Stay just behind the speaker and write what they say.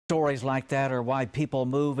Stories like that are why people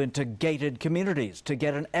move into gated communities to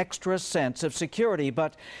get an extra sense of security.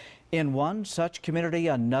 But in one such community,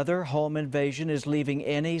 another home invasion is leaving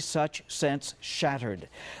any such sense shattered.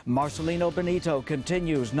 Marcelino Benito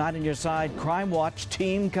continues 9 on Your Side Crime Watch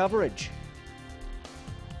team coverage.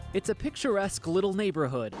 It's a picturesque little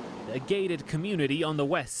neighborhood, a gated community on the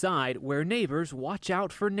west side where neighbors watch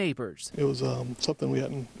out for neighbors. It was something we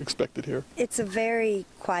hadn't expected here. It's a very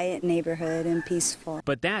quiet neighborhood and peaceful.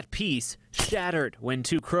 But that peace shattered when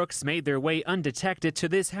 2 crooks made their way undetected to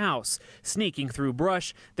this house. Sneaking through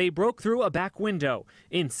brush, they broke through a back window.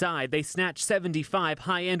 Inside, they snatched 75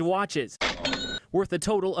 high-end watches, worth a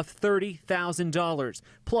total of $30,000,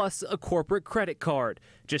 plus a corporate credit card.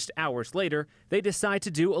 Just hours later, they decide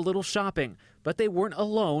to do a little shopping, but they weren't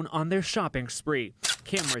alone on their shopping spree.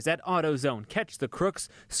 Cameras at AutoZone catch the crooks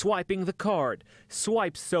swiping the card.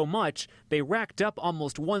 Swiped so much, they racked up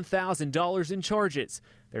almost $1,000 in charges.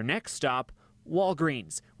 Their next stop,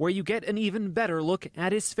 Walgreens, where you get an even better look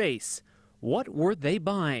at his face. What were they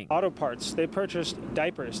buying? Auto parts. They purchased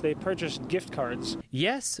diapers. They purchased gift cards.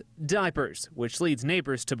 Yes, diapers, which leads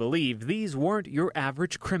neighbors to believe these weren't your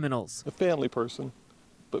average criminals. A family person,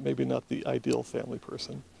 but maybe not the ideal family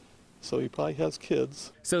person. So he probably has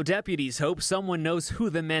kids. So deputies hope someone knows who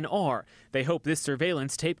the men are. They hope this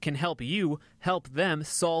surveillance tape can help you help them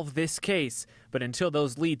solve this case. But until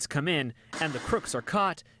those leads come in and the crooks are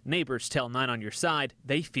caught, neighbors tell 9 on Your Side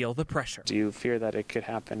they feel the pressure. Do you fear that it could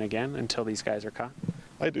happen again until these guys are caught?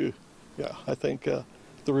 I do. Yeah, I think the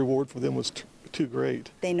reward for them was too great.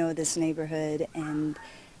 They know this neighborhood, and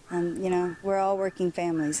you know, we're all working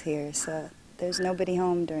families here, so there's nobody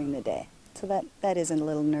home during the day. So that is a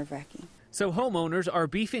little nerve-wracking. So homeowners are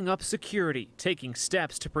beefing up security, taking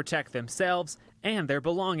steps to protect themselves and their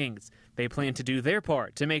belongings. They plan to do their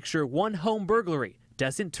part to make sure one home burglary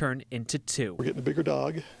doesn't turn into 2. We're getting a bigger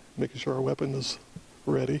dog, making sure our weapon is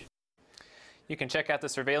ready. You can check out the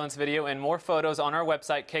surveillance video and more photos on our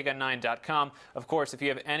website, KGUN9.com. Of course, if you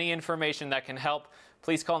have any information that can help,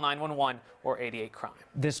 please call 911 or 88 Crime.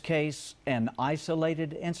 This case an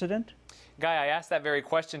isolated incident? Guy, I asked that very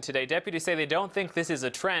question today. Deputies say they don't think this is a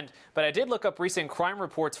trend, but I did look up recent crime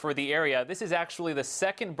reports for the area. This is actually the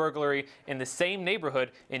 2nd burglary in the same neighborhood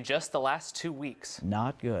in just the last 2 weeks.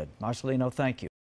 Not good. Marcelino, thank you.